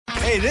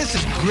Hey, this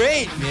is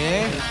great,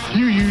 man.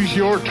 You use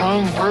your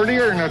tongue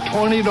prettier than a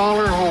 $20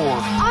 whore.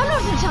 I'm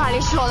not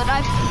entirely sure that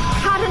I've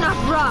had enough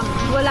rum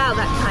to allow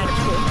that kind of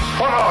thing.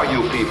 What are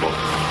you people?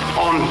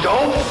 On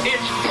dope?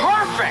 It's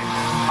perfect!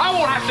 I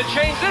won't have to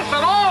change this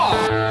at all!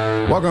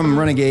 Welcome,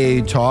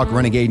 Renegade Talk,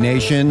 Renegade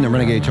Nation,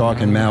 Renegade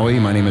Talk in Maui.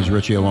 My name is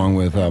Richie along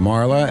with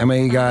Marla. And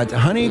we got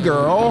Honey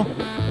Girl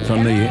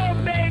from the...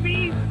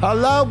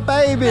 Hello,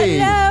 baby!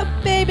 Hello,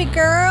 baby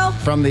girl!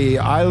 From the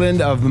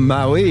island of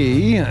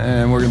Maui.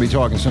 And we're going to be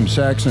talking some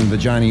sex and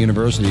Vagina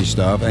University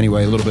stuff.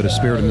 Anyway, a little bit of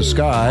Spirit in the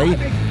Sky.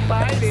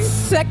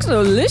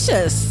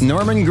 Sexolicious.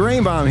 Norman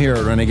Greenbaum here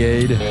at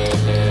Renegade.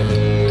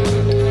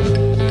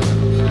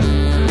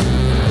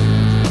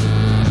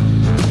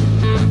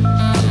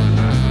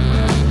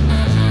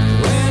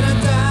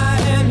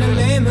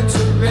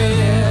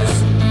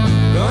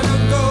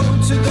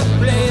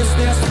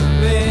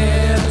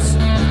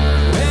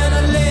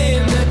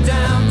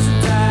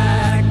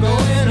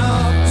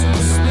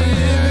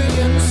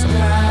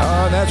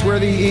 Where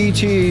the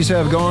ETs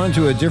have gone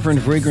to a different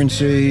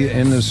frequency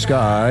in the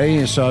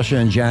sky. Sasha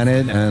and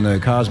Janet and the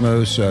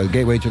Cosmos,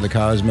 Gateway to the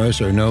Cosmos,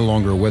 are no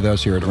longer with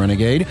us here at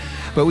Renegade.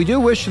 But we do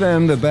wish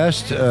them the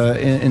best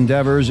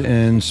endeavors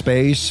in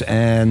space.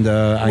 And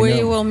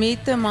we will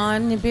meet them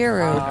on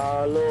Nibiru.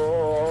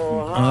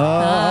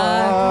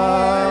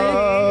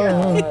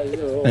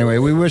 Anyway,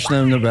 we wish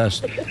them the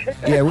best.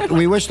 Yeah,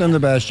 we wish them the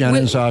best. Janet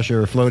and Sasha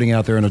are floating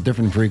out there in a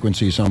different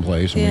frequency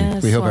someplace.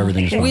 Yes, we hope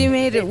everything's fine.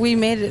 We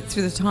made it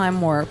through the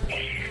time warp.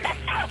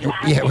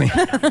 Yeah,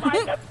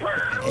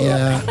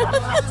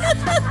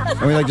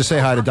 And we'd like to say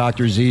hi to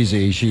Dr.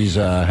 Zizi. She's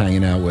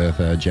hanging out with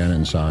Janet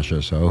and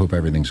Sasha, so I hope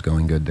everything's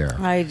going good there.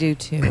 I do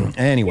too.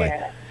 Anyway.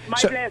 Yeah.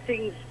 My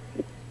blessings.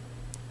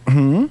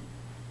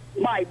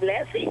 My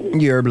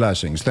blessings. Your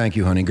blessings. Thank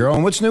you, honey girl.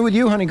 And what's new with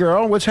you, honey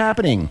girl? What's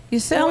happening? You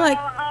sound like...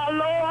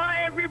 Aloha,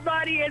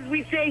 everybody, as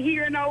we say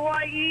here in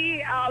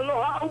Hawaii.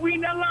 Aloha,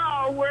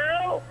 winala,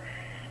 world.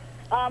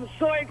 I'm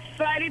so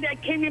excited I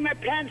came in my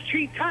pants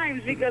 3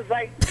 times because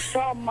I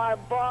saw my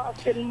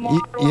boss in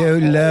Marla. You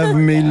love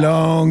me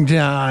long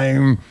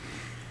time.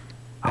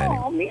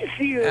 Oh, miss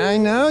you. I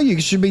know. You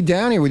should be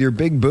down here with your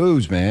big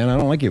boobs, man. I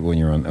don't like it when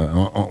you're on...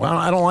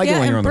 I don't like it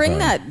when you're on the phone. Bring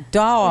that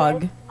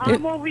dog. Well,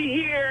 I'm over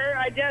here.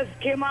 I just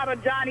came out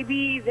of Johnny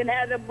B's and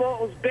had the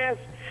world's best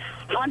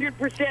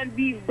 100%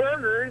 beef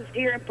burgers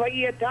here in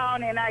Paia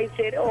Town, and I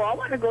said, I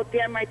want to go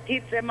tan my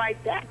tits and my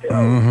tattoos.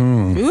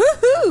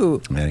 Woohoo!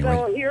 Anyway.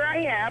 So here I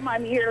am.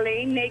 I'm here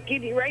laying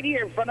naked right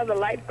here in front of the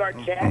lifeguard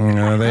shack.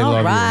 They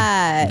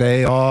love you.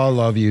 They all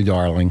love you,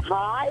 darling.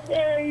 Hi,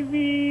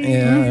 baby.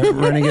 Yeah,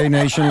 Renegade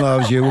Nation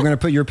loves you. We're going to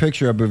put your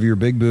picture up of your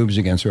big boobs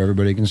again so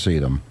everybody can see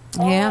them.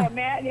 Yeah. Oh,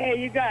 man, yeah,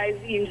 you guys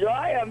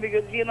enjoy them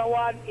because you know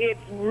what? It's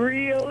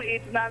real.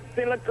 It's not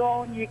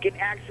silicone. You can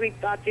actually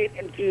touch it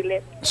and feel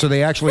it. So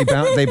they actually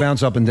they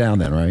bounce up and down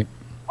then, right?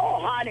 Oh,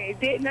 honey,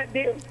 they'd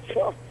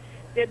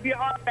be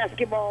all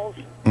basketballs.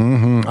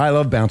 I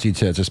love bouncy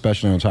tits,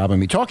 especially on top of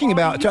me. Talking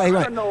about... I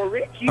don't know,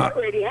 Rich. You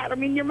already had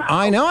them in your mouth.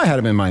 I know I had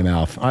them in my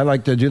mouth. I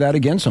like to do that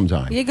again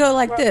sometime. You go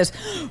like this.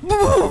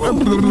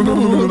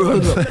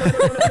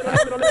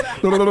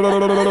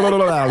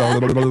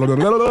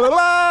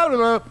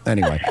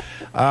 Anyway,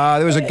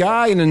 there was a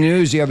guy in the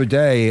news the other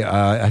day,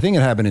 I think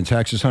it happened in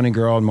Texas, honey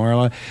girl and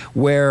Marla,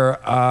 where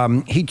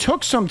he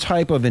took some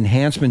type of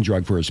enhancement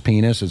drug for his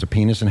penis as a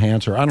penis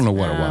enhancer. I don't know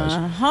what it was.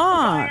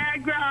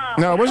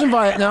 No, it wasn't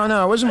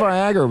Viagra. It wasn't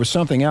Viagra. It was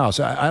something else.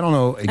 I don't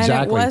know exactly.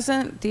 And it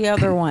wasn't the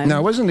other one. No,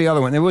 it wasn't the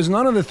other one. It was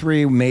none of the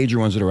 3 major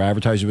ones that are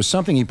advertised. It was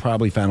something he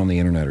probably found on the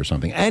internet or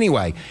something.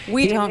 Anyway.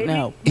 We don't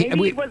know.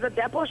 Maybe it was a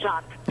depot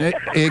shot.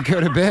 It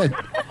could have been.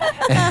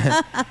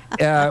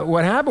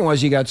 What happened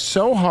was he got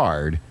so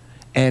hard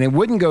and it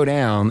wouldn't go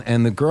down,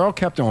 and the girl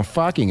kept on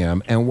fucking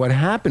him, and what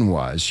happened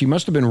was she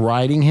must have been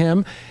riding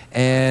him,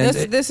 and...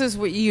 This is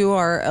what you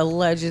are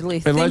allegedly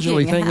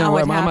thinking. No,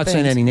 I'm not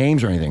saying any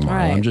names or anything, Marla.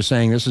 Right. I'm just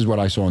saying this is what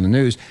I saw in the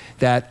news,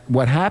 that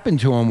what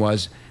happened to him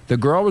was the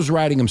girl was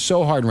riding him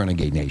so hard,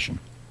 Renegade Nation,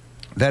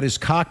 that his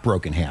cock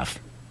broke in half.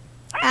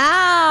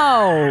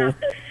 Ow!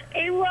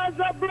 It was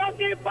a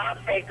broken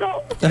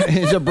popsicle.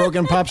 It's a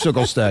broken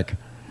popsicle stick.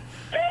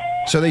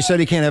 So they said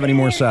he can't have any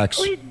more sex.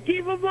 We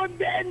give him a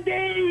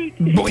Band-Aid.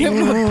 Give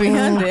him a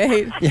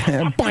Band-Aid.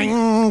 Yeah,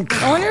 boing.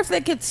 I wonder if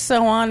they could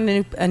sew on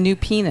a new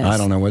penis. I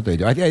don't know what they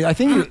do. I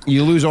think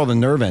you lose all the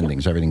nerve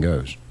endings. Everything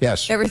goes.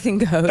 Yes. Everything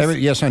goes.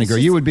 Yes, honey girl.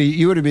 You would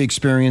be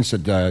experienced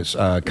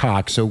at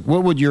cock. So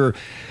what would your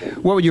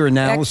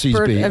analyses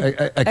be?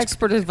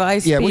 Expert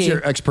advice. Yeah. What's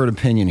your expert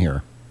opinion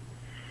here?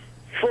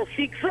 To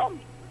fix them.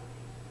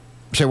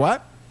 Say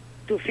what?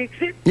 To fix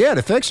it. Yeah,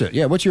 to fix it.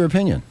 Yeah. What's your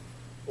opinion?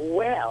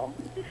 Well,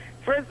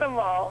 first of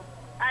all,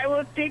 I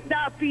will take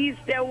that piece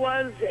that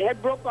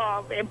had broke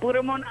off and put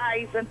them on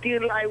ice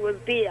until I was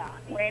there.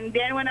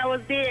 When I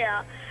was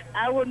there,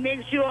 I would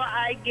make sure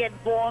I get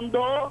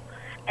Bondo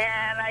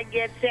and I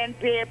get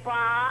sandpaper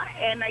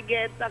and I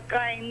get the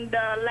kind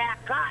of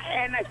lacquer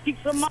and I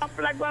fix them up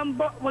like on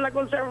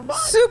serve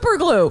box. Super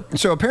glue.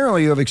 So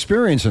apparently you have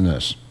experience in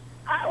this.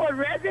 I was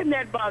raising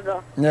that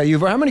bugger. Now,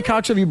 how many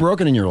cocks have you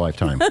broken in your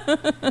lifetime?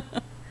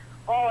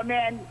 Oh,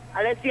 man.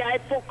 Let's see, I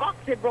had 4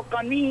 cocks that broke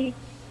on me.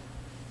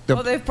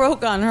 Well, they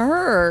broke on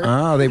her.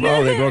 Oh, they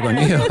broke on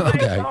you.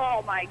 Okay.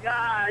 Oh, my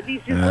God.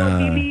 This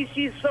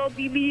is so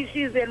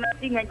delicious, and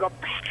nothing I go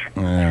back.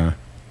 Yeah.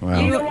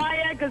 Well. You know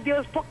why? Because they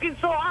was poking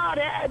so hard,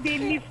 they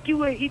missed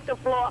you and hit the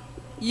floor.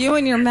 You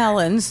and your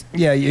melons.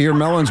 Yeah, your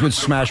melons would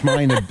smash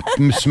mine to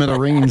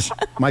smithereens.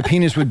 My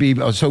penis would be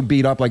so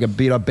beat up like a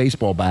beat up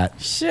baseball bat.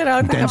 Shit,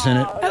 I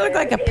look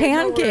like a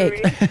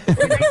pancake.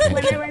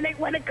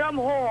 When I come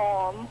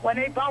home, when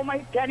I bow my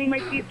turning my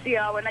teeth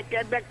here, when I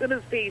get back to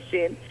the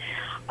station,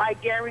 I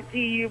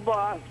guarantee you,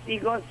 boss,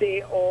 you're gonna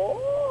say,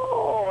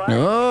 "Oh, I see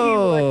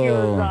what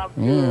you're up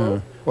to."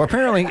 Yeah. Well,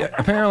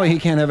 apparently he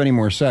can't have any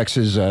more sex.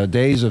 His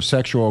days of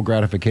sexual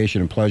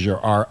gratification and pleasure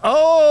are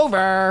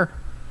over.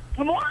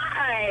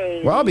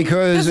 Why? Well,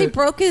 because he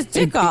broke his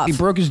dick off. He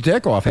broke his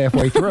dick off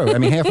halfway through. I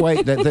mean,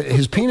 halfway.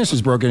 His penis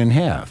is broken in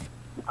half.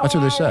 That's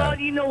what they say. Well,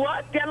 you know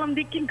what? Tell them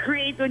they can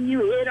create a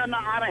new head on the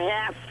other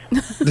half.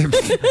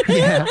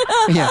 yeah.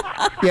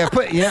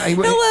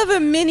 He'll have a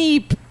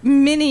mini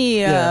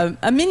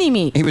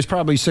me. He was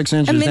probably 6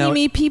 inches. A mini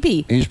me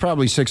pee-pee. He's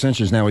probably 6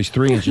 inches now. He's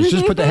 3 inches.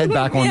 Just put the head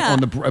back on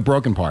the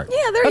broken part.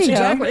 Yeah, there That's you go.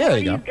 exactly. There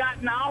you go. What he's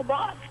got now,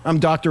 boss? I'm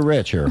Dr.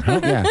 Rich here. Huh?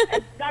 Yeah.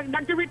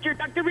 Dr.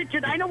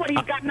 Richard, I know what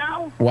he's got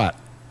now. What?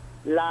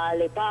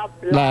 Lollipop.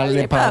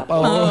 Lollipop.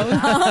 Oh.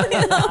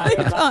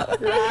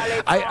 Lollipop.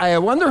 I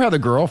wonder how the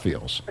girl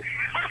feels.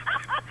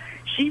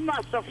 She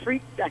must have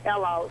freaked the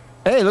hell out.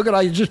 Hey, look at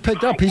I just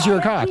picked up a piece of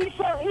your cock. He's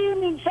so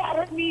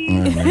inside of me.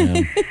 Oh,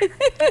 man.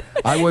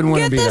 I wouldn't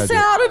want to be that. Get this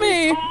out of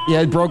me.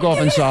 Yeah, it broke off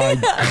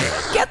inside.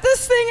 Get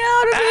this thing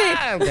out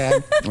of me.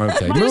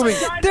 Okay. Moving.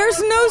 There's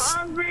no.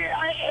 Hungry.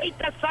 I ate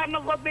the son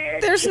of a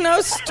bitch. There's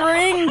no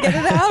string. Get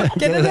it out.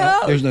 Get it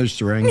out. There's no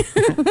string.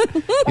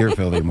 You're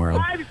filthy,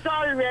 Marla. I'm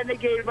sorry,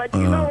 Renegade, but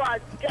you know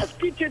what? Just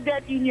picture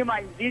that in your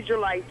mind.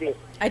 Visualize it.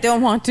 I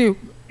don't want to.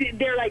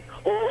 They're like,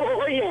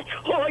 oh yeah,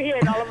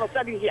 and all of a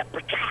sudden you hear.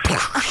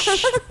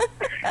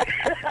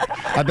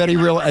 I bet he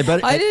really.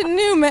 I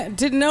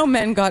didn't know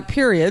men got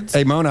periods.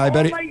 Hey Mona, I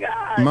bet he. Oh my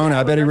God. Mona,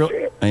 I bet he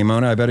really. Hey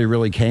Mona, I bet he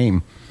really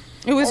came.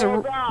 It was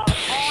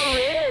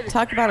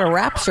talk about a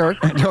rapture.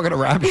 Talking a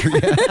rapture.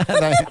 Yeah.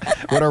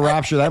 What a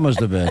rapture that must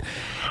have been.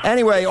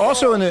 Anyway,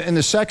 also in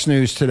the sex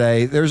news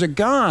today, there's a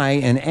guy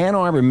in Ann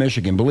Arbor,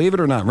 Michigan. Believe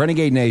it or not,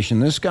 Renegade Nation.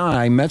 This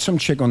guy met some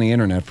chick on the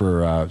internet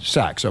for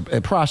sex,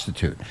 a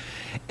prostitute,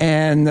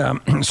 and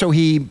so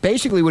he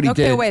basically what he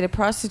did. Okay, wait, a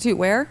prostitute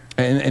where?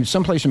 In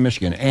someplace in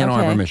Michigan, Ann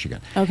Arbor, Michigan.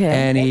 Okay,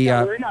 and he.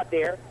 We're not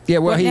there. Yeah,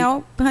 well,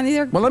 now,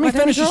 honey, well, let me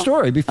finish the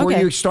story before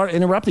you start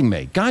interrupting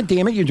me. God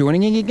damn it, you're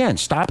doing it again.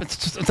 Stop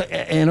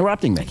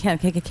interrupting me. I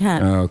can't.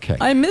 Okay.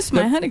 I miss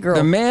my honey girl.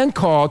 The man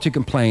called to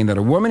complain that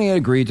a woman he had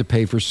agreed to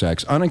pay for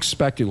sex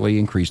unexpectedly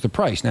increased the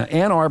price. Now,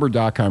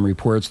 AnnArbor.com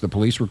reports the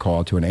police were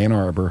called to an Ann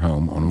Arbor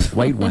home on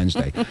late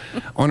Wednesday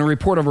on a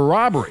report of a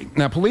robbery.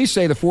 Now, police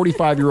say the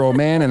 45-year-old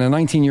man and a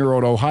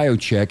 19-year-old Ohio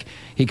chick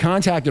he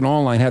contacted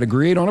online had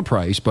agreed on a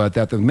price, but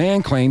that the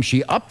man claimed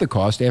she upped the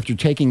cost after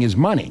taking his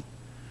money.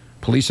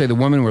 Police say the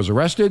woman was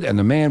arrested and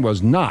the man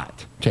was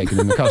not taken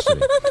into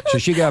custody. So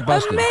she got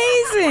busted.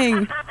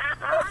 Amazing.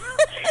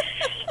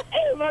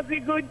 It must be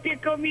good to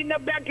come in the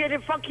back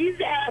and fuck his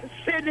ass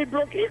and he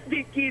broke his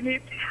dick in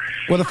it.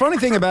 Well, the funny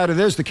thing about it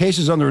is the case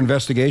is under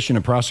investigation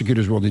and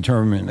prosecutors will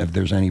determine if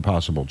there's any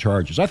possible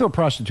charges. I thought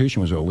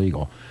prostitution was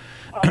illegal.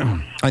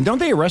 And don't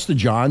they arrest the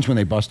Johns when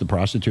they bust the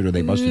prostitute or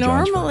they bust the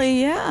Johns first?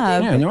 Normally, yeah.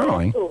 Yeah,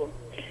 normally.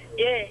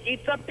 Yeah,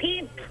 it's a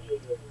pimp.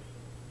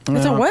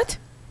 It's a what?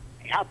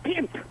 A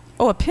pimp.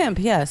 Oh, a pimp,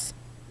 yes.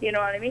 You know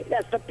what I mean?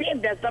 That's the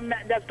pimp. That's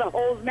the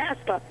hoe's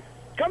master.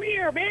 Come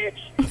here,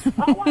 bitch.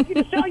 I want you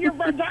to sell your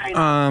vagina.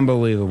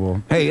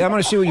 Unbelievable. Hey, I'm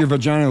going to see what your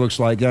vagina looks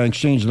like. I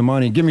exchange the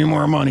money. Give me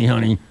more money,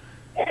 honey.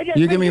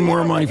 You give me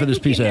more money for this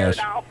piece of ass.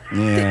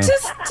 Yeah.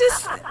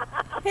 Just,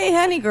 hey,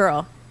 honey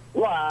girl.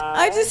 What?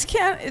 I just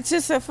can't. It's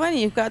just so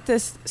funny. You've got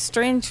this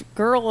strange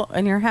girl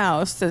in your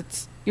house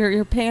that's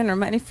you're paying her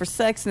money for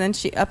sex, and then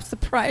she ups the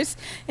price,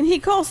 and he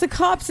calls the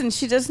cops, and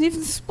she doesn't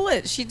even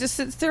split. She just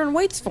sits there and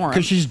waits for him.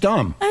 Because she's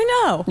dumb.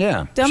 I know.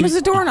 Yeah. Dumb as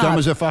a doorknob. Dumb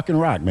as a fucking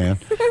rock, man.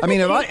 I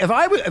mean,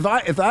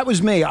 if that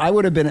was me, I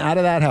would have been out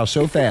of that house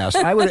so fast.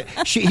 I would.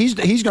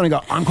 He's going to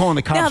go. I'm calling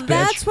the cops. Now bitch.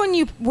 that's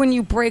when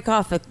you break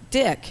off a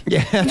dick.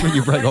 Yeah, that's when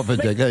you break off a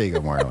dick. There you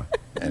go, Marla.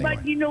 Anyway.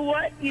 But you know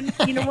what? You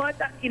know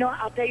what?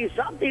 I'll tell you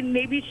something.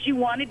 Maybe she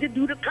wanted to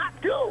do the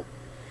cop too.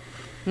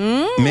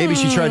 Maybe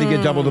she tried to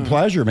get double the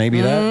pleasure.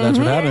 Maybe that's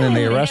what happened, and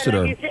they arrested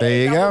her.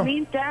 There you go.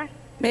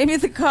 Maybe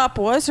the cop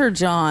was her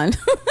John.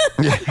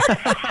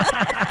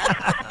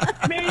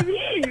 Maybe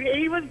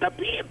he was the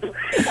pimp.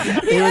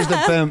 He was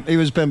the pimp. He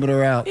was pimping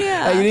her out.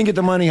 Yeah. Hey, you didn't get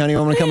the money, honey.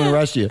 I'm going to come and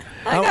arrest you.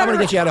 I'm going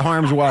to get you out of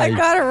harm's way. I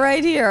got it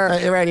right here.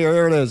 Right here.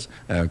 Here it is.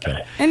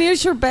 Okay. And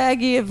here's your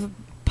baggie of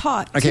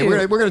pot. Okay, too.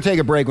 we're going to take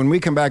a break. When we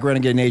come back,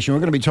 Renegade Nation,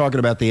 we're going to be talking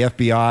about the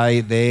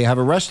FBI. They have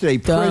arrested a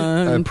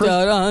Dun,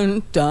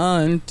 dun,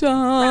 dun,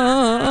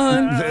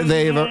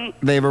 dun.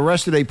 They've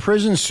arrested a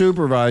prison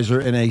supervisor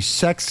in a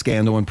sex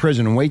scandal in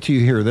prison. And wait till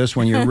you hear this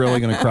one. You're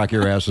really going to crack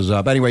your asses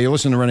up. Anyway, you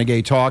listen to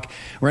Renegade Talk,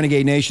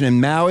 Renegade Nation in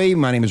Maui.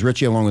 My name is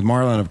Richie, along with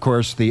Marla, and of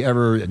course, the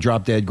ever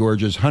drop-dead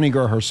gorgeous Honey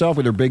Girl herself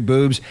with her big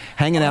boobs,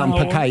 hanging out in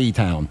Pakai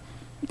Town.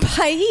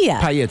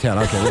 Paella Town.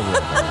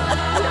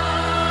 Okay.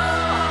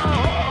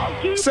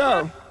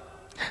 So,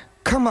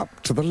 come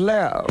up to the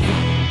lab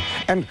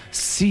and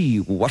see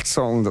what's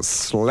on the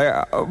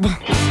slab.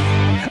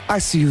 I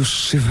see you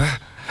shiver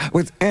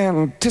with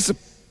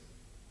anticipation.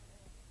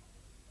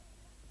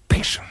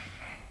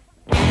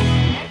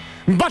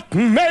 But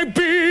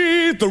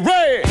maybe the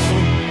rain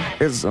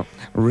is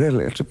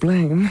really to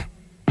blame.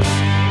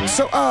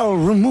 So I'll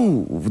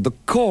remove the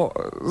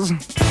cause.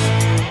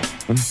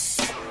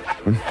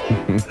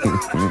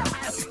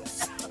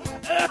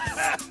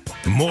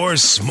 More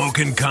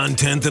smoking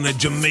content than a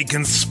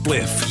Jamaican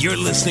spliff. You're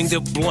listening to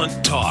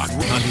Blunt Talk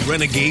on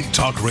Renegade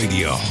Talk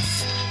Radio.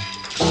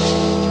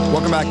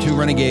 Welcome back to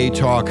Renegade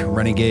Talk,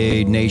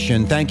 Renegade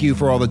Nation. Thank you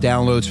for all the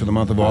downloads for the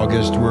month of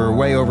August. We're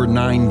way over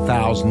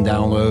 9,000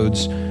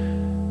 downloads.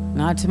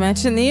 Not to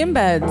mention the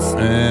embeds.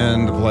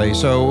 And the play.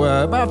 So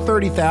about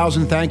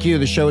 30,000. Thank you.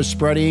 The show is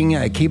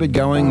spreading. Keep it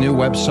going. New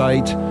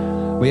website.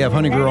 We have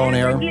Honey Girl on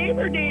air.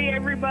 Labor Day,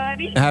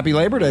 everybody. Happy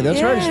Labor Day.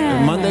 That's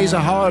right. Monday's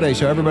a holiday,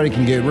 so everybody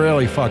can get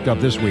really fucked up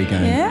this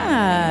weekend.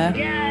 Yeah.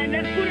 Yeah, and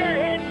let's put our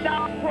heads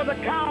down for the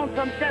count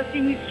on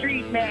Sesame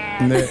Street,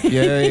 man.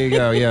 There you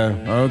go. Yeah.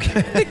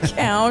 Okay. The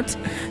count.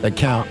 The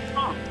count.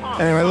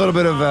 Anyway, a little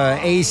bit of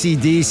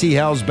AC/DC,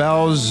 Hell's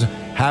Bells.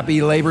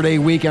 Happy Labor Day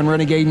weekend,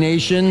 Renegade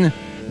Nation.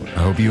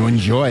 I hope you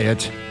enjoy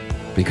it.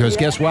 Because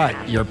guess what?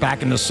 You're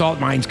back in the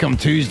salt mines come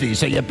Tuesday,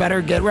 so you better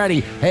get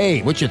ready.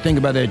 Hey, what you think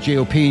about that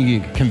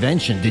GOP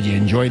convention? Did you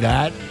enjoy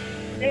that?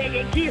 Hey,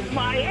 you kiss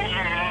my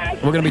ass.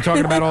 We're going to be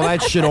talking about all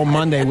that shit on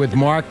Monday with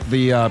Mark,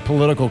 the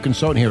political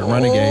consultant here at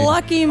Renegade.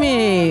 Lucky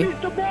me.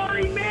 Mr.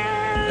 Boring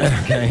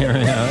Man. Okay, here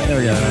we go. There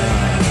we go.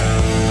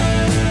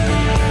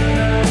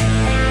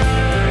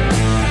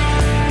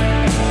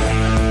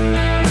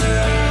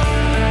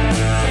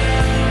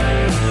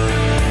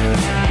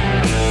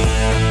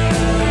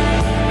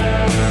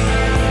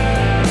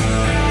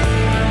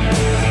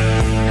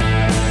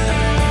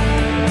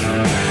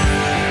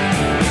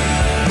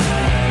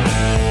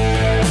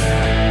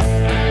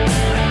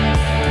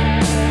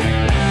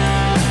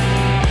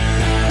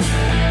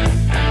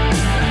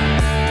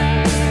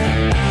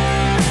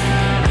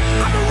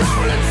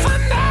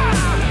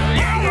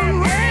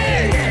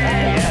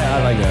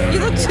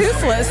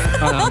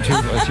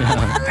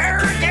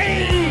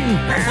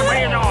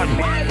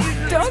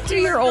 Don't do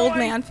your old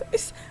man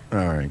face. All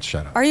right,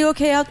 shut up. Are you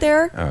okay out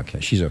there? Okay,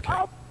 she's okay.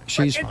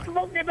 She's fine.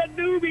 Smoking a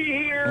doobie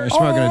here. We're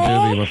smoking a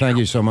doobie. Well, thank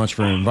you so much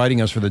for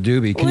inviting us for the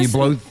doobie. Can you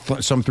blow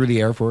some through the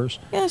air for us?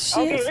 Yes,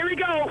 Okay, here we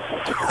go.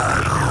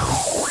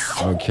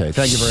 Okay,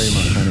 thank you very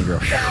much, Honey Girl.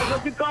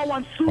 What you call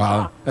one super.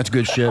 Wow, that's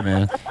good shit,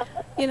 man.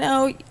 You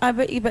know, I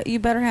bet you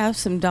better have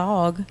some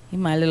dog,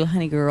 my little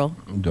honey girl.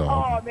 Dog.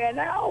 Oh, man,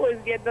 I always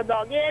get the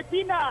dog. Hey,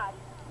 Peanut,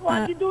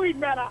 what you doing,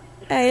 brother?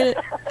 I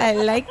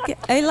like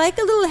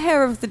a little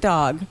hair of the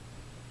dog.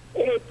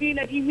 Hey,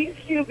 Peanut, he miss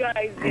you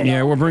guys.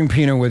 Yeah, we'll bring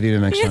Pino with you the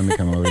next time you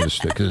come over to the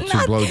because it's a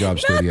blowjob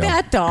studio. Not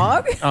that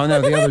dog. Oh,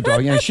 no, the other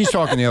dog. Yeah, she's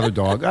talking the other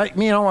dog.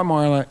 You know what,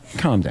 Marla?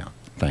 Calm down.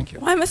 Thank you.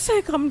 Why must I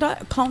calm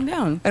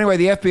down? Anyway,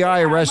 the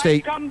FBI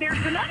arrested. Come there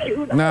tonight.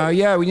 Who knows? No,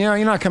 yeah,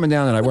 you're not coming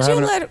down tonight. Would you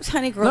let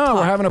honey girl talk?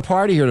 we're having a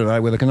party here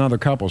tonight with another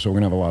couple, so we're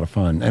gonna have a lot of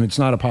fun. And it's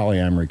not a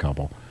polyamory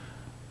couple.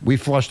 We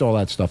flushed all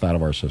that stuff out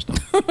of our system.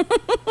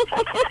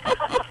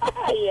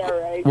 Yeah,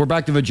 right. We're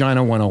back to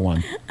Vagina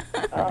 101.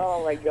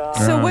 Oh, my God.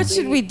 So what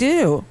should we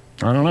do?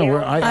 I don't know.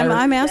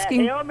 I'm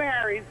asking. Hail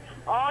Marys.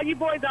 All you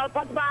boys out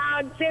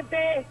Pataban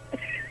City.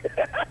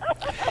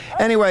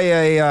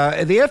 Anyway,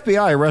 the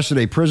FBI arrested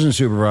a prison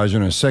supervisor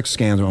in a sex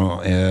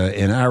scandal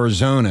in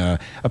Arizona.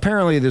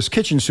 Apparently, this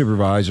kitchen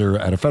supervisor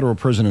at a federal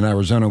prison in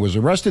Arizona was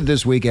arrested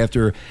this week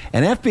after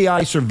an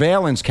FBI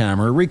surveillance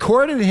camera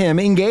recorded him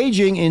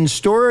engaging in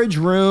storage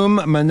room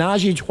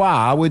menage a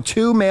trois with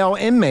two male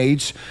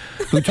inmates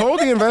who told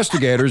the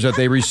investigators that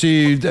they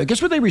received,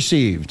 guess what they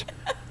received?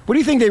 What do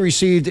you think they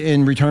received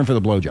in return for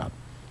the blowjob?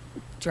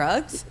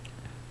 Drugs?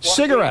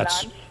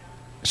 Cigarettes.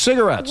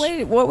 Cigarettes.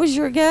 Wait, what was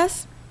your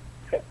guess?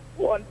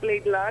 One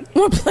plate lunch.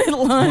 One plate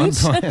lunch.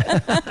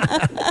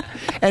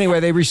 Anyway,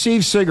 they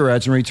received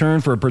cigarettes in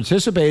return for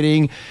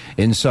participating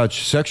in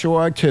such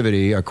sexual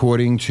activity,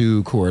 according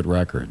to court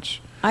records.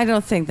 I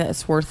don't think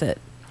that's worth it.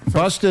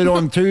 Busted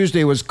on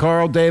Tuesday was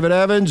Carl David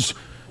Evans,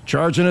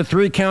 charged in a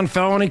 3-count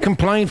felony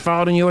complaint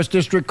filed in U.S.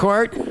 District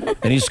Court,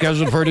 and he's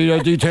scheduled for a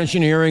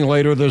detention hearing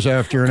later this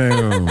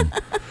afternoon.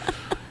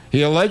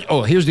 He alleged.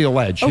 Oh, here's the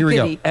alleged. Here we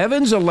go.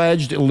 Evans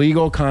alleged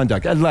illegal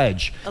conduct.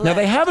 Alleged. Now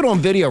they have it on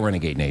video,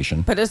 Renegade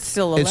Nation, but it's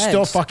still alleged. It's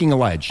still fucking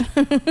alleged.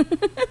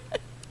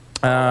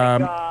 He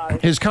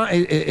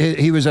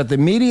was at the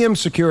Medium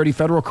Security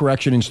Federal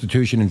Correction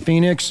Institution in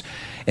Phoenix,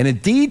 and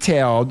it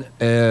detailed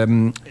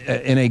in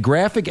a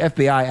graphic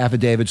FBI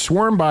affidavit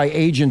sworn by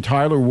Agent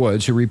Tyler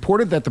Woods, who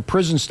reported that the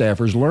prison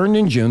staffers learned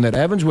in June that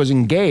Evans was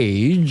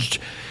engaged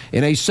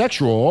in a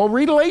sexual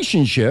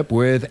relationship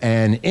with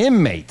an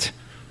inmate.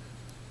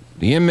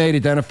 The inmate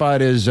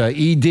identified as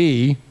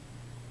ED.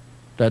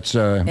 That's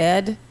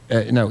Ed?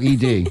 No,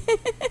 ED.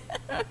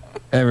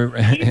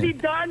 Easy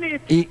done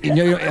it.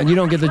 You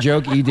don't get the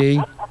joke,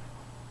 ED?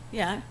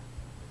 Yeah.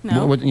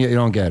 No. You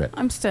don't get it.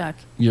 I'm stuck.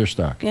 You're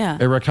stuck. Yeah.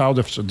 Erectile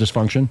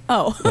dysfunction?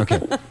 Oh.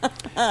 Okay.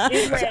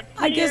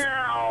 I guess.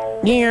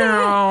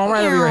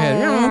 Right over your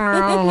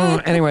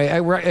head. Anyway,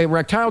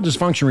 erectile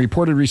dysfunction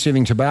reported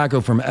receiving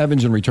tobacco from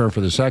Evans in return for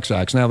the sex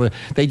acts. Now,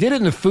 they did it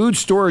in the food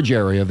storage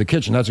area of the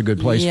kitchen. That's a good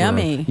place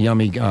Yummy. for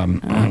yummy.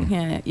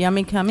 Yeah.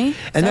 Yummy cummy?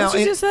 And now, what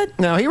you just said?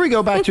 Now, here we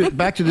go back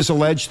to this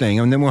alleged thing,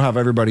 and then we'll have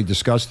everybody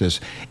discuss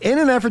this. In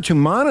an effort to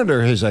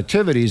monitor his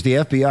activities, the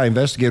FBI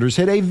investigators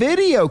hid a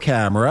video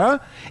camera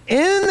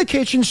in the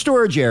kitchen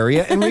storage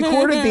area and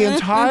recorded the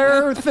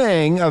entire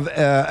thing of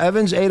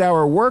Evans'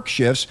 8-hour work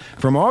shifts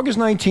from August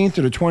 19th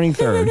to the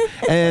 23rd,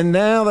 and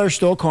now they're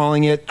still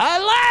calling it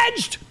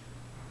alleged.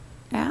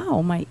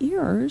 Ow, my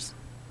ears.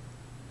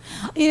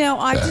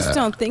 I just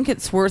don't think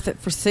it's worth it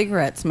for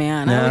cigarettes,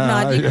 man.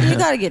 I would not. You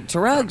got to get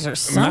drugs or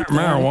something.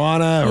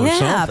 Marijuana or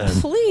something. Yeah,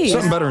 please.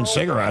 Something better than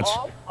cigarettes.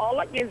 All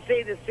I can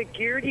say, the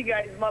security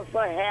guys must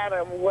have had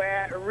a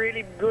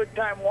really good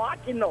time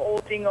watching the whole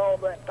thing all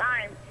the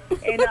time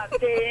and not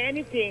say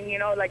anything,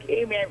 like,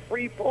 hey, man,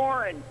 free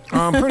porn.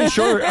 I'm pretty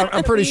sure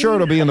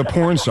it'll be in the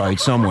porn site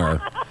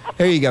somewhere.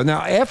 There you go.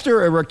 Now,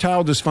 after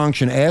erectile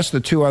dysfunction asked the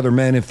two other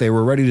men if they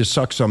were ready to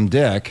suck some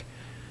dick,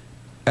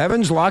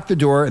 Evans locked the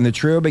door and the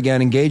trio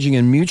began engaging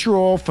in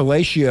mutual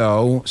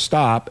fellatio,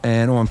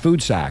 and on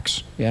food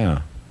sacks.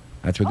 Yeah.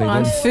 That's what they did.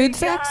 On food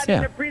sex?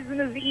 Yeah. The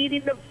prisoners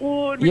eating the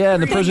food. Yeah,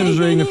 and the prisoners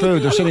are eating the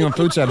food. They're sitting on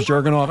food sacks,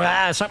 jerking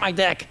off. Suck my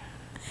dick.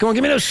 Come on,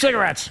 give me those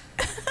cigarettes.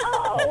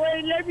 Oh,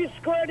 wait, let me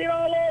squirt it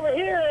all over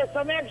here.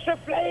 Some extra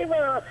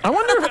flavor. I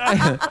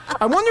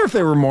wonder if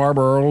they were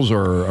Marlboros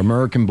or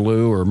American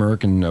Blue or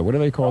American, what do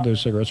they call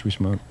those cigarettes we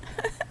smoke?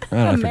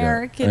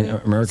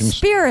 American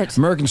Spirit.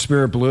 American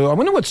Spirit Blue. I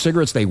wonder what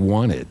cigarettes they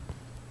wanted.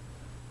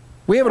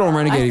 We have it on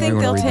Renegade. I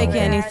think they'll take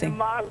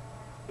anything.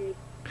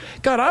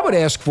 God, I would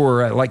ask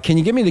for, can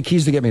you give me the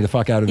keys to get me the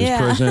fuck out of this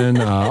prison?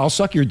 I'll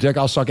suck your dick.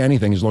 I'll suck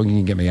anything as long as you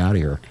can get me out of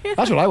here.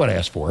 That's what I would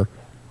ask for.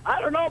 I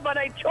don't know, but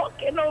I'm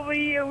choking over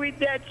here with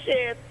that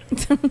shit.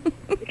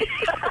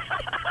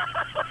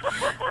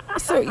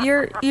 So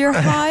you're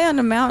high on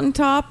a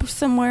mountaintop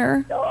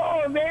somewhere?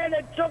 Oh, man,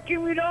 I'm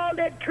choking with all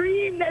that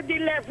cream that they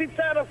left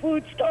inside of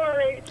food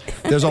storage.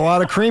 There's a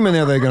lot of cream in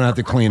there they're going to have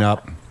to clean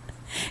up.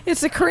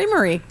 It's a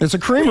creamery. It's a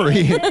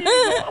creamery.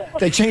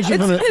 They changed it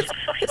from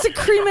It's a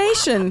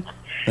cremation.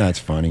 That's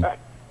funny.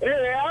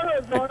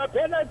 Arizona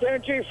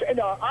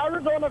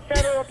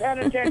Federal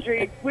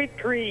Penitentiary with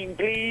cream,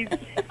 please.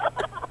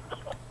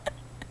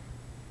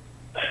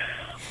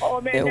 Oh,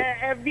 man, the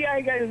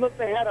FBI guys must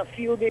have had a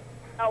field day.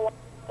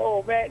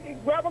 Oh, man.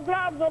 Rubber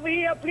gloves over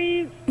here,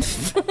 please.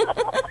 Oh,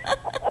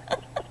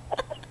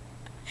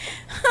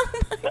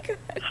 my God.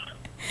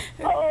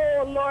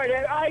 Oh, Lord.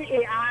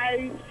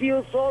 I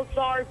feel so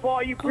sorry for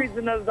all you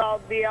prisoners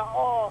out there.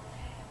 Oh,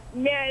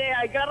 man,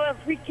 I got to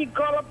freaking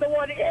call up the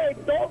one. Hey,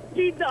 don't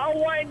feed the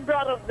Hawaiian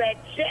brothers that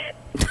shit.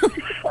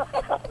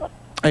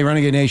 Hey,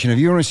 Renegade Nation, if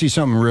you want to see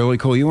something really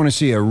cool, you want to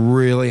see a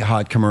really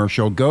hot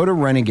commercial, go to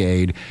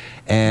Renegade,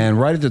 and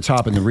right at the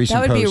top in the recent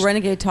post... That would be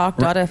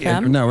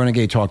renegadetalk.fm? No,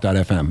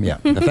 renegadetalk.fm, yeah.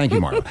 Thank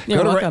you, Marla.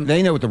 You're welcome.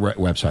 They know what the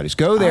website is.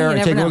 Go there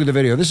and take a look at the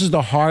video. This is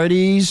the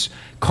Hardee's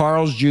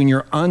Carl's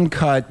Jr.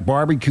 uncut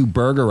barbecue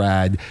burger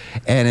ad,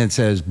 and it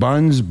says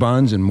buns,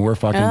 buns, and more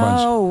fucking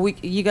buns. Oh,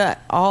 you got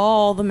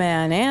all the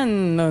men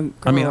and the girls.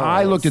 I mean,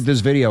 I looked at this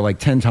video like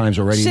 10 times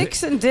already.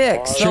 Chicks and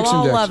dicks. They'll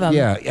all love them.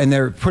 Yeah, and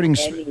they're putting...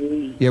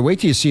 Yeah, wait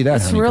till you see that,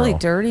 It's honey really girl.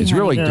 dirty, It's honey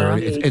really girl.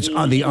 dirty. It's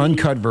on the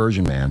uncut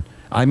version, man.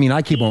 I mean,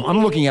 I'm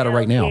looking at it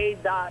right now.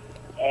 Yeah.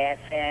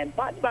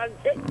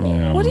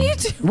 What are you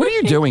doing? What are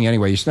you doing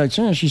anyway?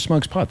 She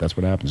smokes pot. That's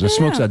what happens. She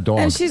smokes that dog.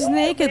 And she's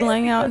naked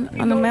laying out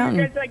on the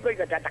mountain.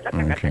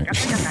 Okay.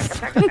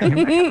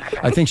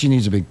 I think she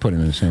needs to be put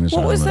in the same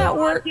asylum. What was that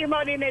word? Came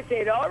out and they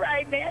said, all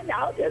right, man,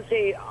 I'll just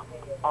say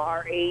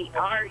R-E-N.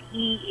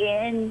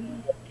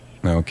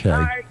 Okay.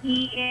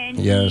 R-E-N.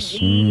 Yes.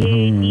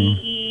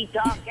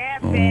 Talk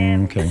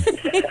FM. Okay.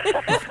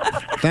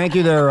 Thank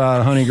you there,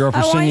 honey girl,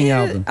 for singing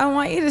out. I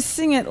want you to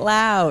sing it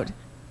loud.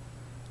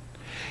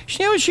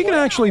 You know, she can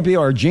actually be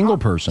our jingle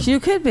person. You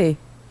could be.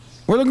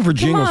 We're looking for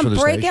jingles for the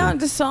break station. out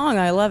into song.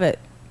 I love it.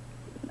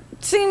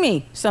 Sing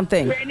me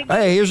something.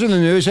 Hey, here's in the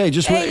news. Hey, you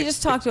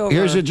just talked over.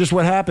 Here's just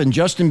what happened.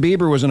 Justin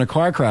Bieber was in a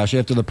car crash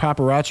after the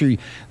paparazzi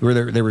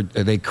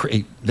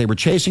they were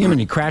chasing him and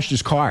he crashed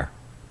his car.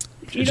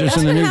 That's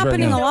been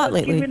happening a lot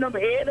lately. Giving them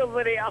head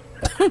over there.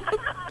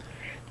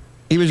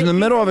 He was in the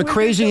middle of a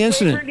crazy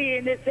incident.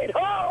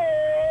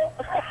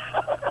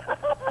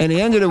 And he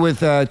ended it with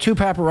two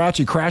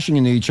paparazzi crashing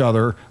into each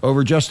other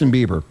over Justin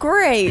Bieber.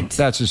 Great.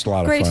 That's just a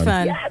lot Great of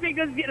fun. Yeah,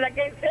 because like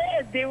I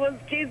said, they was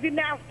chasing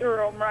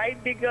after him,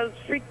 right? Because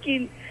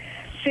freaking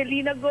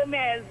Selena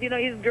Gomez,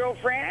 his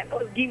girlfriend,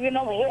 was giving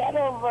him head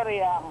over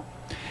there.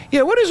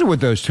 Yeah, what is it with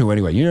those two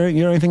anyway? You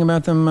know anything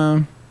about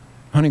them,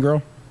 honey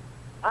girl?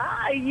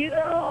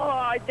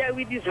 I tell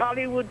you, these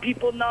Hollywood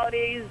people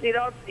nowadays,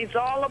 it's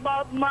all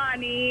about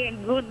money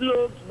and good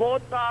looks,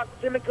 Botox,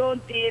 silicone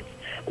tits.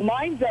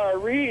 Mines are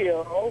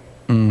real.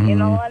 Mm-hmm. You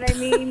know what I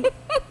mean?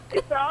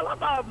 It's all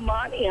about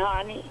money,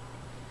 honey.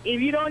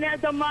 If you don't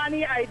have the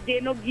money,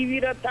 they don't give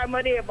you the time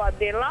of day, but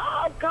they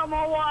love come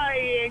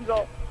Hawaii and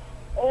go,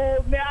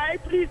 oh, may I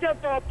please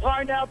have a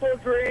pineapple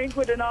drink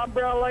with an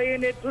umbrella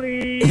in it,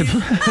 please?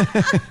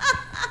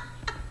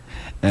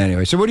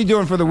 Anyway, so what are you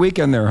doing for the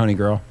weekend there, honey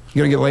girl?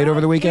 You going to get laid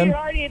over the weekend?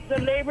 It's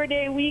the Labor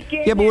Day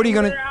weekend. Yeah, but what are you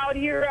going to... We're out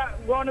here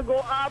going to go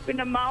up in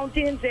the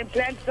mountains and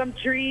plant some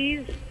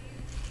trees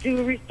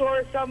to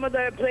restore some of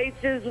the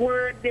places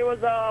where there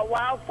was a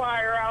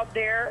wildfire out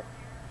there.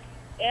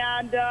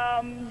 And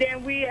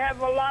then we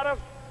have a lot of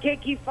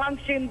kicky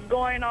functions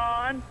going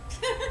on.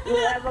 We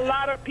have a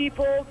lot of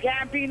people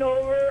camping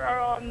over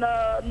on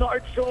the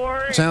North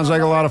Shore. Sounds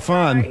like a lot of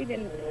fun.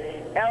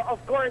 And,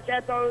 of course,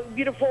 at the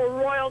beautiful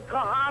Royal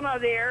Kahana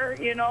there,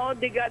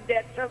 they got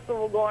that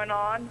festival going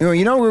on.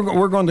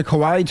 We're going to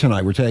Kauai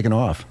tonight. We're taking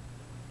off.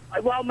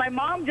 Well, my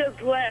mom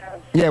just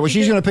left. Yeah, well,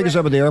 she's going to pick us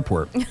up at the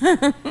airport. We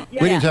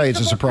didn't tell you, it's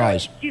a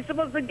surprise. She's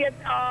supposed to get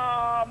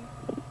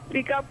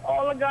pick up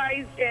all the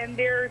guys, and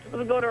they're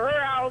supposed to go to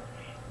her house.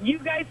 You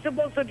guys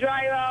supposed to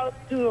drive out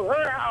to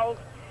her house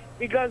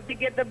because they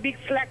get the big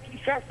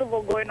Slacky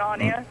festival going on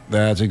here.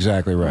 That's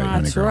exactly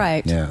right. That's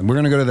right. Yeah, we're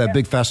going to go to that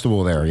big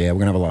festival there. Yeah, we're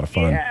going to have a lot of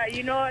fun.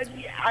 Yeah,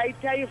 I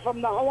tell you,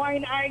 from the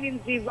Hawaiian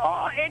Islands, if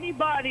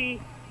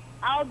anybody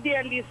out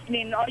there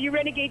listening, all you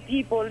renegade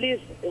people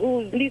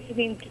who's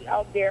listening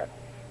out there,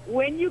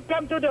 when you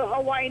come to the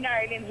Hawaiian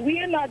Islands, we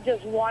are not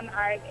just one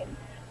island.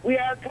 We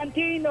are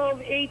contained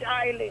of 8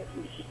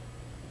 islands.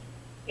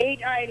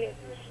 8 islands.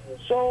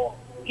 So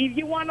if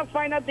you want to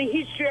find out the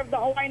history of the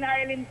Hawaiian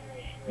Islands,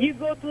 you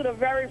go to the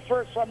very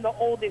first one, the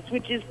oldest,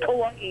 which is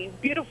Kauai,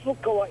 beautiful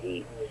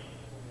Kauai.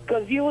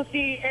 Because you will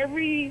see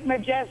every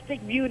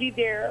majestic beauty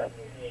there.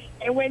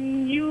 And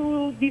when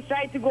you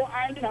decide to go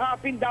island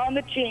hopping down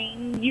the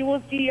chain, you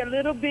will see a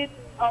little bit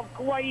of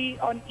Kauai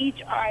on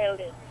each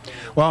island.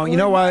 Well, you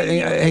know what?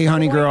 Hey,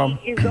 honey girl.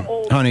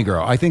 Honey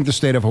girl, I think the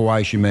state of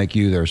Hawaii should make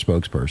you their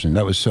spokesperson.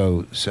 That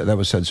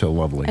was said so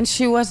lovely. And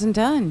she wasn't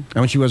done.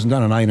 And when she wasn't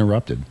done, and I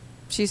interrupted.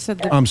 She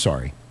said I'm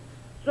sorry.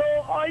 So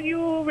all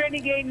you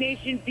Renegade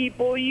Nation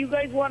people, you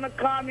guys want to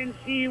come and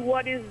see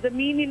what is the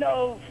meaning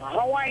of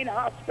Hawaiian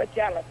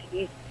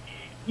hospitality.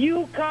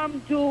 You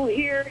come to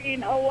here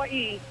in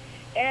Hawaii,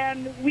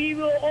 and we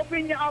will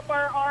open up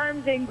our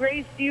arms and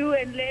grace you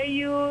and lay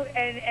you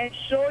and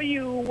show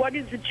you what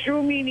is the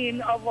true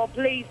meaning of a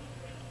place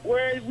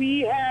where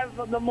we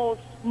have the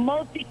most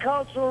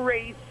multicultural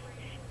race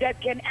that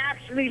can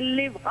actually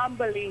live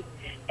humbly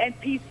and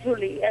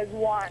peacefully as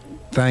one.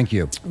 Thank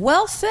you.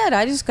 Well said.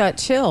 I just got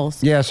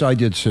chills. Yes, I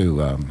did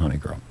too, honey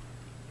girl.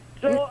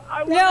 So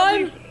I want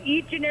to wish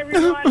each and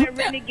every one a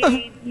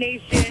Renegade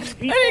Nation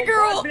people. Honey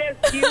girl. God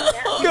bless you.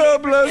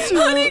 God bless you.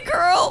 Honey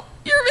girl,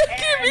 you're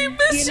making me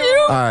miss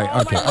you. All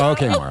right,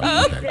 okay,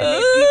 Marley.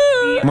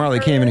 Okay. Marley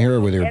came in here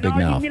with her and big all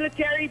mouth. you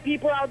military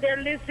people out there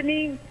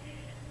listening,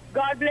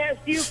 God bless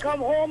you. Come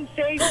home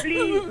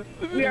safely.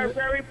 We are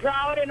very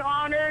proud and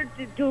honored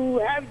to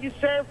have you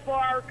serve for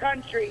our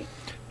country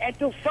and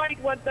to fight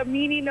what the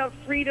meaning of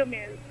freedom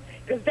is,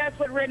 because that's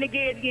what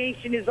Renegade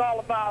Nation is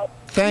all about.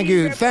 Thank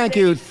you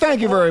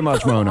very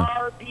much, Mona.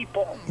 Our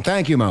people.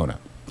 Thank you, Mona.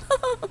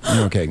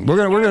 Okay, we're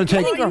gonna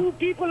take. All you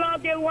people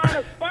out there want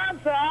to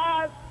sponsor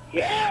us?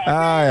 Yeah.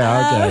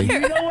 Yeah, okay. You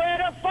know where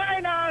to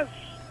find us.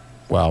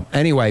 Well,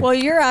 anyway. Well,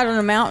 you're out on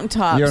a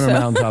mountaintop. You're on a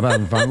mountaintop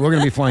having fun. We're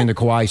going to be flying to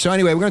Kauai. So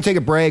anyway, we're going to take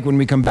a break. When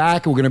we come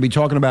back, we're going to be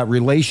talking about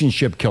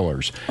relationship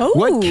killers. Ooh.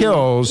 What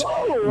kills?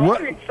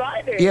 I'm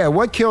excited. Yeah,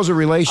 what kills a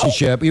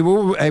relationship? Hey,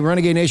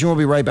 Renegade Nation, we'll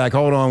be right back.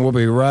 Hold on, we'll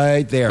be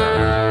right there.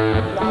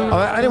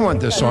 I didn't want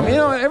this song.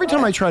 Every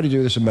time I try to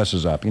do this, it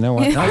messes up. You know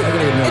what?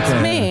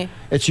 It's me.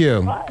 It's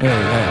you.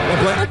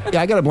 Yeah,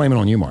 I got to blame it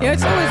on you, Marlon. Yeah,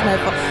 it's always my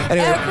fault.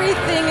 Anyway,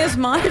 everything is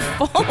my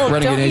fault.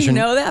 Renegade Don't Nation,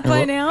 you know that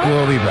by now?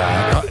 We'll be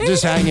back.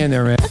 Just hang in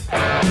there, man.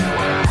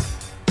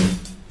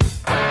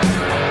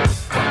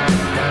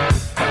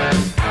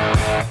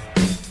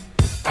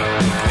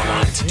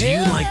 Do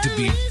you like to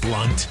be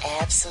blunt?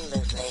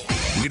 Absolutely.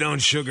 We don't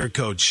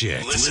sugarcoat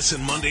shit.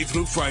 Listen Monday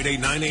through Friday,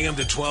 9 a.m.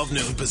 to 12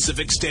 noon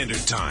Pacific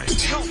Standard Time.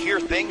 You'll hear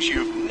things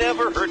you've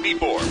never heard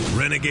before.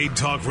 Renegade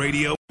Talk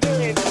Radio.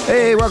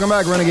 Hey, welcome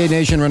back, Renegade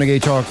Nation,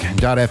 Renegade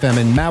Talk.fm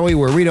in Maui,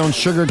 where we don't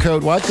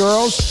sugarcoat what,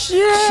 girls? Shit!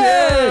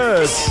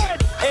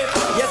 If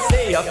you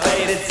see a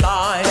faded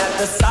sign at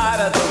the side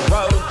of the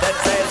road that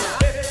says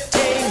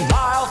 15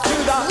 miles to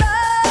the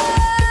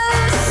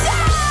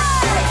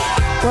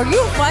Well,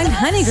 you'll find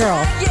Honey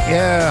Girl.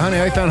 Yeah, honey,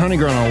 I found Honey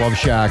Girl in a love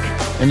shack.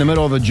 In the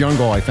middle of the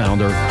jungle, I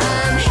found her.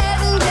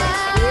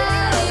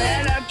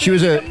 She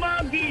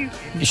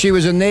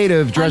was a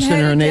native dressed in her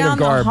headed native down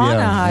the garb. Hana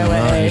Yeah,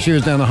 Highway. She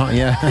was down the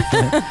yeah.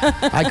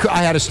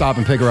 I had to stop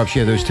and pick her up. She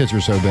had those tits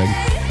were so big.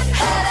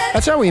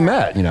 That's how we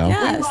met, you know.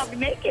 Yes. Walk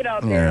naked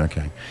out there. Yeah,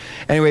 okay.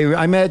 Anyway,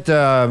 I met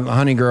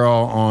Honey Girl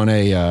on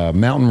a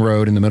mountain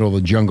road in the middle of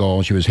the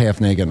jungle. She was half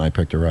naked, and I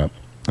picked her up.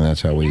 And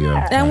that's how we.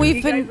 And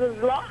You guys was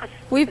lost.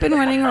 we've been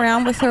running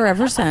around with her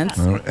ever since.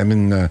 I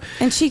mean,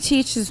 And she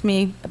teaches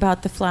me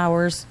about the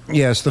flowers.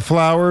 yes, the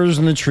flowers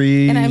and the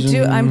trees. And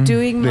I'm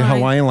doing the my-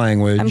 Hawaiian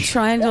language. I'm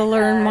trying to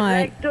learn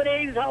my Like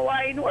today's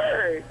Hawaiian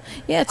word.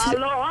 yeah. It's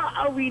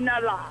Aloha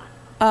awinala.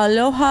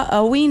 aloha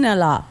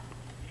awinala.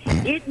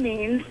 It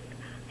means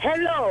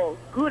hello,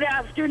 good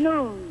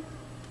afternoon.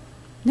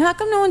 Now, how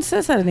come no one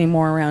says that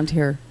anymore around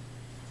here?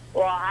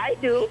 Well, I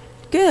do.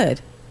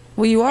 Good.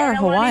 Well, you are And I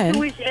Hawaiian. wanted to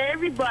wish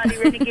everybody,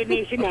 Renegade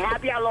Nation,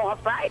 happy Aloha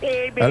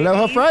Friday, baby.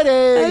 Aloha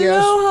Friday.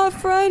 Yes. Aloha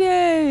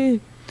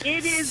Friday.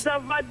 It is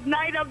the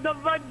night of the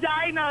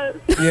vagina.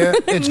 Yeah,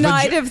 it's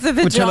Night of the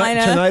Well,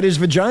 vagina. Tonight is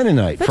Vagina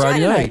Night, Vagina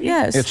Friday night. night,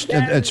 yes.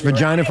 It's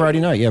Vagina Friday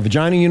night. Yeah,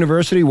 Vagina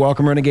University.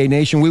 Welcome, Renegade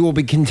Nation. We will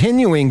be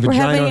continuing We're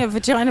Vagina. having a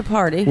vagina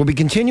party. We'll be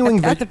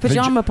continuing At the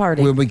pajama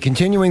party. We'll be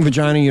continuing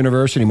Vagina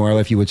University,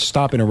 Marla. If you would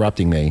stop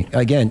interrupting me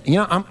again, you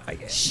know,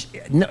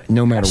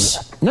 no matter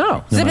what.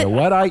 No Zip matter it.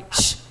 what I.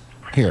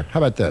 Here, how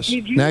about this?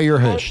 Did you Now you're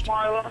vote, hushed.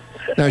 Marla?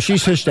 No,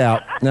 she's hushed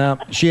out. Now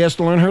she has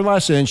to learn her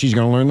lesson. She's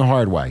going to learn the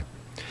hard way.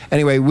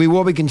 Anyway, we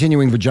will be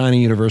continuing Vagina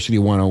University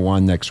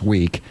 101 next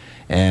week,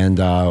 and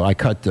I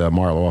cut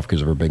Marla off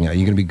because of her big. Are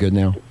you going to be good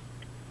now?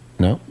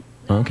 No.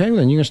 Okay, well,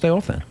 then you're going to stay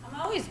off then.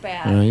 I'm always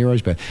bad. You're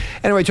always bad.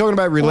 Anyway, talking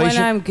about When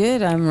relation. I'm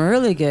good, I'm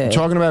really good.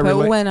 Talking about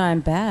but when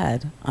I'm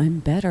bad, I'm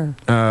better.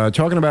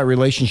 Talking about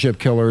relationship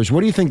killers. What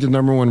do you think the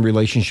number one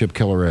relationship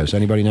killer is?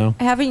 Anybody know?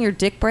 Having your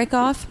dick break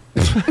off?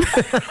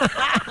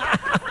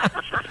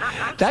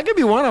 That could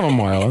be one of them,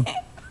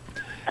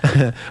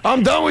 Marla.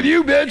 I'm done with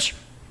you, bitch.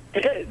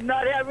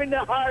 Not having the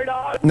hard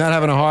on. Not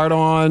having a hard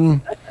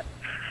on.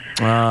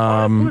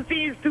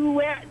 Pussy is too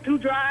wet, too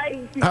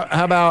dry.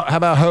 How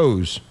about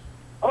hose?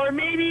 Or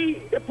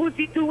maybe the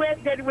pussy too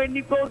wet that when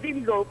it goes in,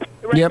 you go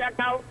right back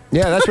out.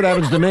 Yeah, that's what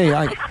happens to me.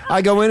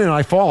 I go in and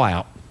I fall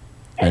out.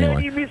 And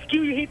Anyway. then you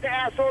miscue, you hit the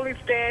asshole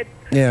instead.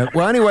 Yeah.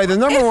 Well, anyway, the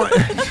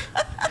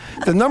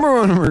number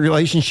one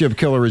relationship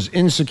killer is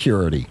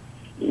insecurity.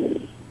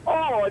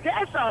 Oh,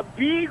 that's a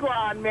big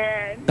one,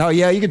 man. Oh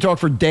yeah, you could talk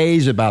for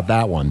days about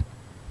that one.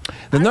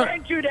 I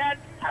went through that.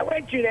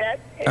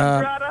 Hey,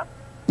 brother.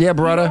 Yeah,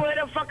 brother. You know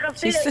where the fuck I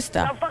stay?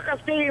 sister. The fuck I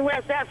stay in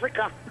West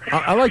Africa.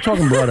 I like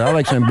talking brother. I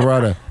like saying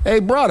brother. Hey,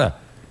 brother.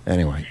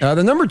 Anyway,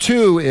 the number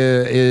two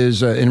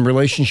is in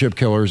relationship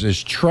killers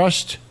is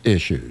trust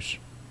issues.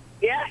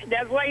 Yeah,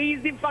 that's why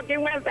he's in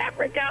fucking West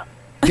Africa.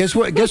 Guess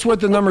what? Guess what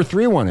the number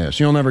three one is?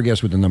 You'll never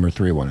guess what the number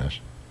three one is.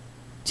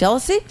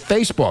 Jealousy?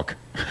 Facebook.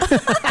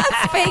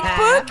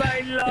 Facebook?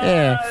 My Lord.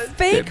 Yeah.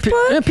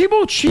 Facebook? Yeah,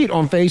 people cheat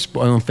on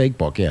Facebook. On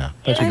Facebook, yeah,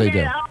 that's what they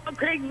do.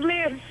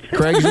 Craigslist.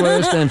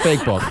 Craigslist and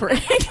Facebook.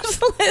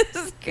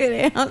 Craigslist. Good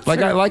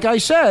answer. Like I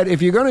said,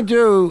 if you're going to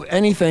do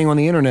anything on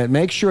the internet,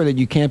 make sure that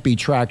you can't be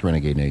tracked,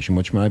 Renegade Nation,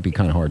 which might be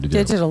kind of hard to do.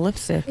 Digital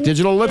lipstick.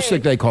 Digital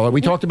lipstick, they call it.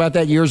 We talked about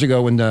that years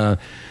ago when,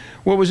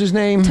 what was his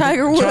name?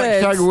 Tiger Woods.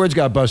 Tiger Woods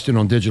got busted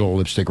on digital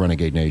lipstick,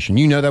 Renegade Nation.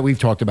 You know that we've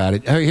talked about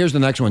it. Here's the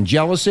next one.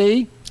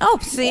 Jealousy. Oh,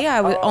 see,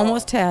 I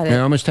almost had it. Yeah,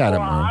 I almost had it.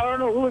 Well, I don't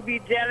know who would be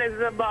jealous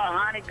about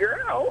Honey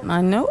Girl.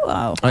 I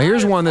know.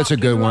 Here's one that's a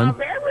good one.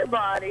 Love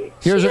everybody.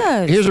 Here's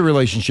a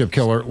relationship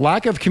killer.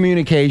 Lack of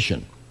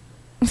communication.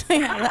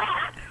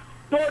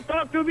 Don't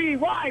talk to me.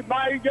 Why?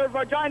 Your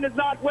vagina's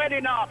not wet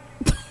enough.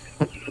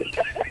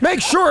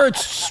 Make sure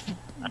it's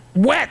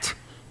wet.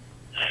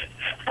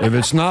 If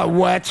it's not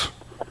wet,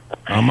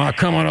 I'm not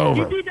coming You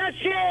over. did not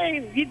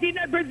shave. You did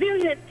not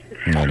Brazilian.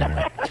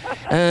 Anyway.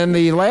 And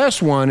the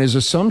last one is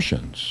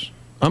assumptions.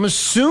 I'm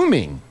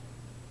assuming.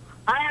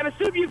 I have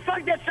assumed you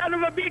fucked that son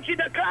of a bitch in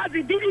the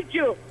closet, didn't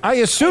you? I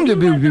assumed it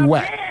would be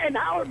wet. Man,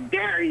 how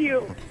dare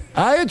you?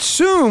 I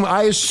assume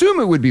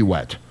it would be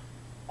wet,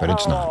 but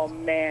it's not. Oh,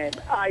 man.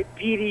 I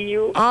pity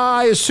you.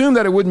 I assume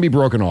that it wouldn't be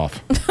broken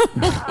off.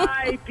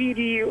 I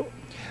pity you.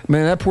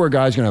 Man, that poor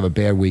guy's going to have a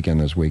bad weekend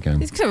this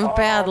weekend. He's going to have a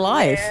bad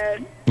life.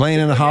 Man. Laying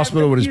in the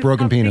hospital with his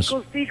broken penis.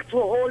 Stick to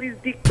hold his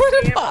dick Put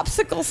a in.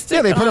 popsicle stick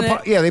Yeah, they put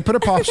on they put a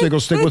popsicle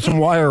stick with some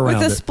wire around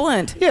with a it.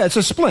 splint. Yeah, it's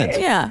a splint.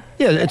 Yeah.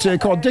 Yeah, it's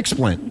called dick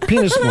splint,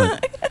 penis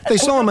splint. They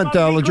sell them at the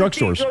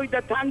drugstores.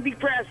 The tongue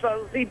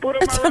depressor. He put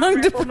A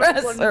tongue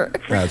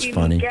depressor. That's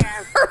funny.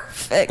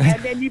 Perfect.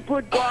 And then you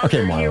put garlic Okay,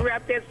 and you Marla.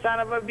 wrap that son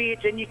of a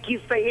bitch and you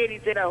kiss the head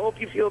and say, I hope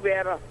you feel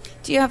better.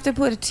 Do you have to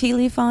put a tea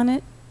leaf on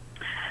it?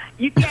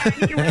 You can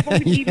wrap on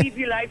the TV if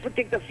you like to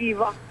take the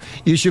fever.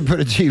 You should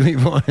put a tea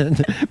leaf on it.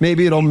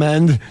 Maybe it'll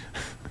mend.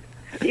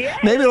 Yeah,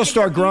 Maybe it'll take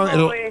start the growing.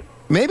 fever away.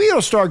 Maybe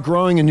it'll start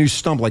growing a new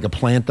stump like a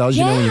plant does.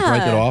 You know when you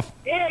break it Yeah. off.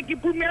 Yeah, you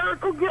put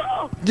Miracle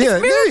Grow. Yeah,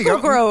 there you go.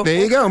 Miracle-Gro.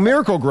 There you go.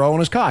 Miracle Grow on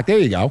his cock. There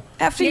you go.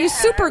 After you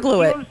super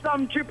glue it. Give him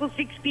some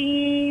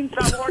 1616,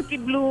 some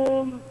Orchid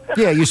Bloom.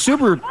 Yeah, you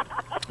super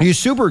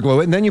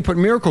glue it, and then you put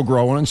Miracle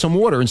Grow on it in some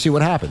water and see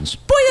what happens.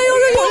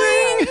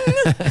 Boing!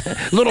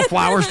 Little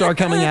flowers start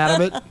coming out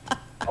of it.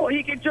 Or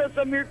he can throw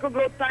some Miracle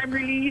Grow time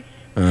release.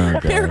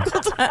 Okay. Miracle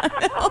time.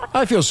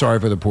 I feel sorry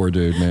for the poor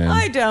dude, man.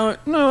 I don't.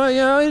 No,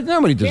 yeah,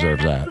 nobody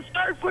deserves that. That's the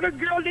start for the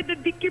girl that the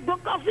Dickie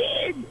broke off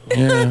in.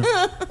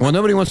 Yeah. Well,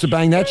 nobody wants to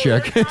bang that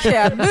chick.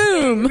 Yeah,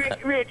 boom.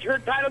 Rich, her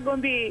title going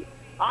to be,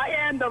 I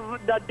am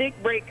the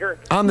dick breaker.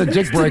 I'm the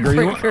dick breaker.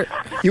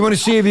 You want to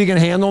see if you can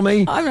handle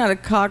me? I'm not a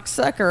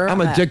cocksucker.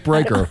 I'm a dick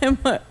breaker.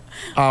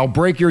 I'll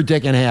break your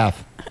dick in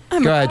half. Go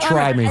ahead,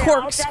 try me.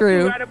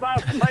 Corkscrew. Right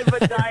about my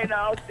vagina.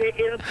 I'll say,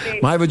 it'll say.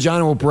 My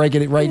vagina will break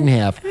it right in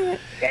half.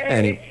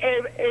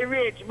 Hey,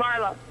 Rich,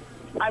 Marla,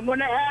 I'm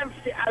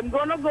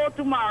gonna go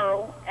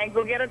tomorrow and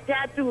go get a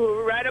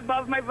tattoo right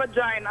above my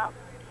vagina,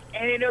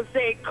 and it'll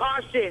say,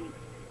 "Caution,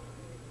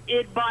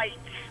 it bites."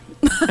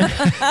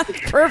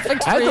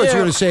 Perfect. I thought you were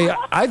going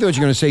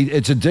to say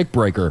it's a dick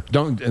breaker.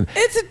 Don't.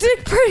 It's a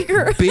dick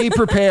breaker. Be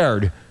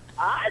prepared.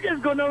 I'm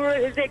just going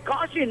to say,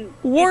 "Caution."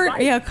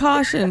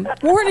 Caution.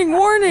 Warning.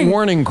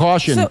 Warning,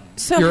 caution.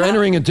 So you're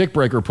entering a dick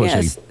breaker, pussy.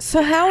 Yes.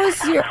 So how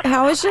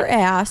is your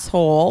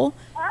asshole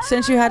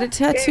since you had it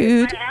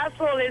tattooed? My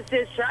asshole is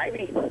just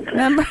shiny.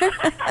 Remember?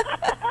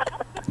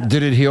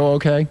 Did it heal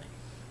okay?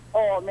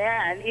 Oh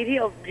man, it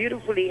heals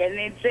beautifully, and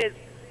it says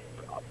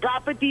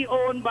property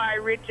owned by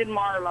Rich and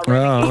Marla.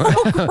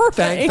 Oh,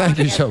 thank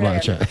you so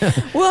much. You'll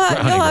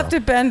have to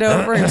bend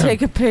over and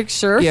take a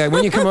picture. Yeah,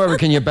 when you come over,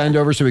 can you bend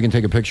over so we can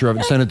take a picture of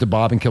it? Send it to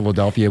Bob in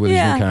Philadelphia with his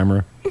new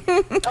camera.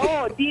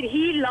 Oh, did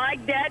he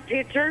like that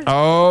picture?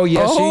 Oh,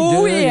 yes, he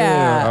did.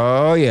 Yeah.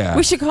 Oh, yeah.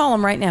 We should call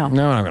him right now.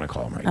 No, I'm not going to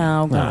call him right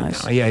now. Oh,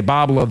 gosh. No. Yeah,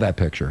 Bob loved that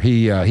picture.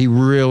 He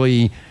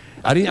really...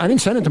 I didn't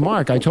send it to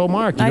Mark. I told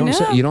Mark,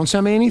 you don't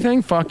send me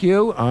anything? Fuck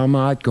you. I'm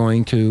not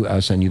going to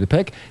send you the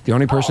pic. The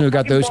only person who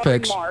got those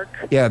pics... Mark.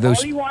 Yeah, those...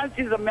 All he wants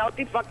is a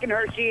melty fucking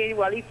Hershey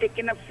while he's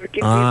taking a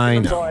freaking I piss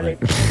in the know. toilet.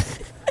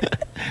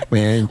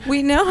 Man.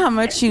 We know how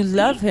much you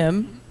love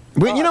him.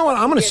 Well, you know what?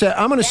 I'm going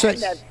to say...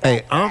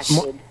 Hey, all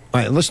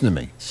right, listen to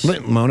me.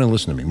 Mona,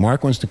 listen to me.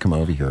 Mark wants to come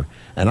over here,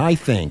 and I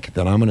think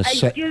that I'm going to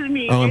say... Excuse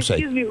me,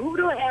 who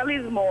the hell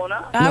is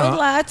Mona?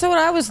 That's what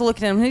I was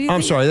looking at.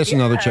 I'm sorry, that's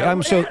another chick.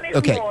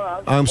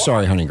 I'm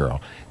sorry, honey girl.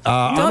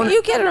 Don't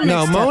you get her mixed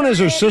up. No, Mona's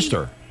her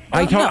sister.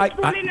 I've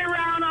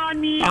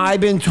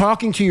been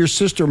talking to your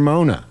sister,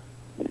 Mona.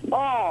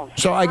 Oh.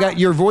 So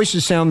your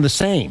voices sound the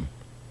same.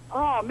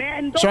 Oh,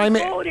 man, don't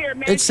go there,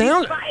 man. It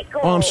sounds...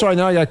 Oh, I'm sorry.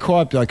 Now I got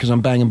caught because I'm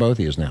banging both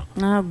of you now.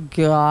 Oh,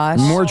 gosh.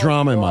 More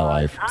drama in my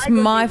life. It's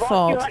my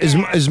fault.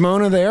 Is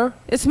Mona there?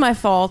 It's my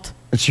fault.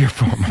 It's your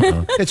fault,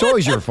 Mona. It's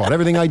always your fault.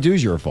 Everything I do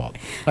is your fault.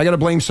 I got to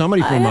blame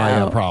somebody for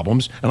my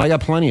problems, and I got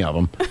plenty of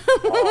them.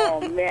 Oh,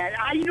 man.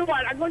 You know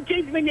what? I'm going to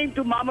change my name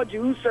to Mama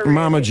Juice.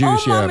 Mama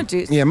Juice, yeah. Mama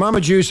Juice. Yeah, Mama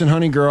Juice and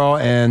Honey Girl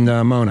and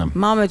Mona.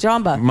 Mama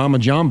Jamba. Mama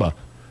Jamba.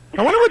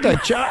 I wonder what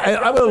that...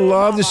 I would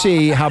love to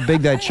see how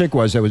big that chick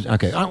was. That was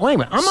okay. Wait a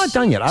minute. I'm not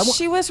done yet.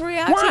 She was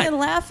reacting and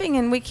laughing,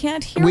 and we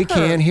can't hear her. We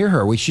can't hear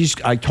her.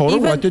 I told her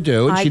what to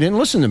do, and she didn't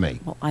listen to me.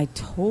 Well, I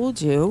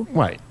told you.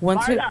 Right.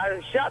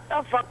 Shut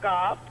the fuck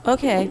up.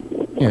 Okay.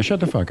 Yeah, shut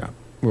the fuck up.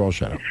 We're all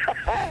shut up.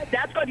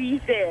 That's what he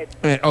said.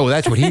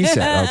 That's what he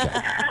said.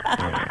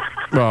 Okay.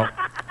 Well,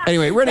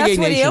 anyway, Renegade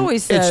Nation. That's what he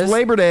always says. It's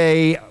Labor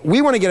Day.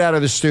 We want to get out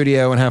of the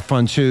studio and have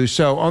fun too.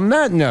 So on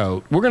that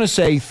note, we're going to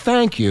say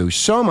thank you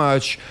so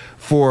much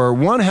for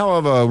one hell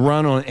of a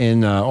run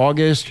in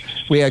August.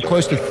 We had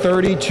close to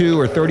 32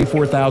 or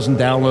 34,000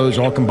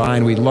 downloads all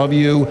combined. We love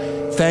you.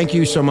 Thank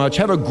you so much.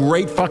 Have a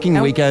great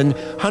fucking weekend.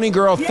 Honey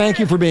Girl, thank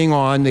you for being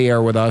on the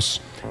air with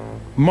us.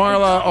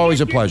 Marla, always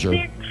a pleasure.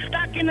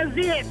 Stuck in a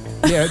zip.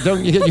 Yeah,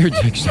 don't you get your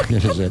dick stuck in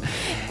a zip.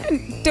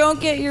 Don't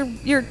get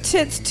your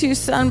tits too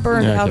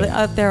sunburned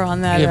out there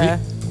on that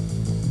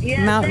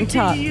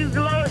mountaintop. Use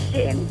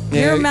lotion.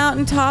 Your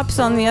mountaintops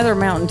on the other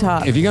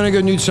mountaintop. If you're going to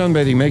go nude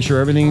sunbathing, make sure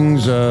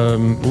everything's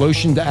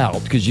lotioned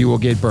out because you will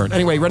get burnt.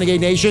 Anyway, Renegade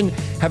Nation,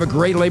 have a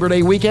great Labor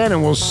Day weekend,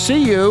 and we'll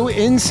see you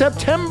in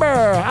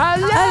September.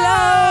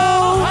 Hello!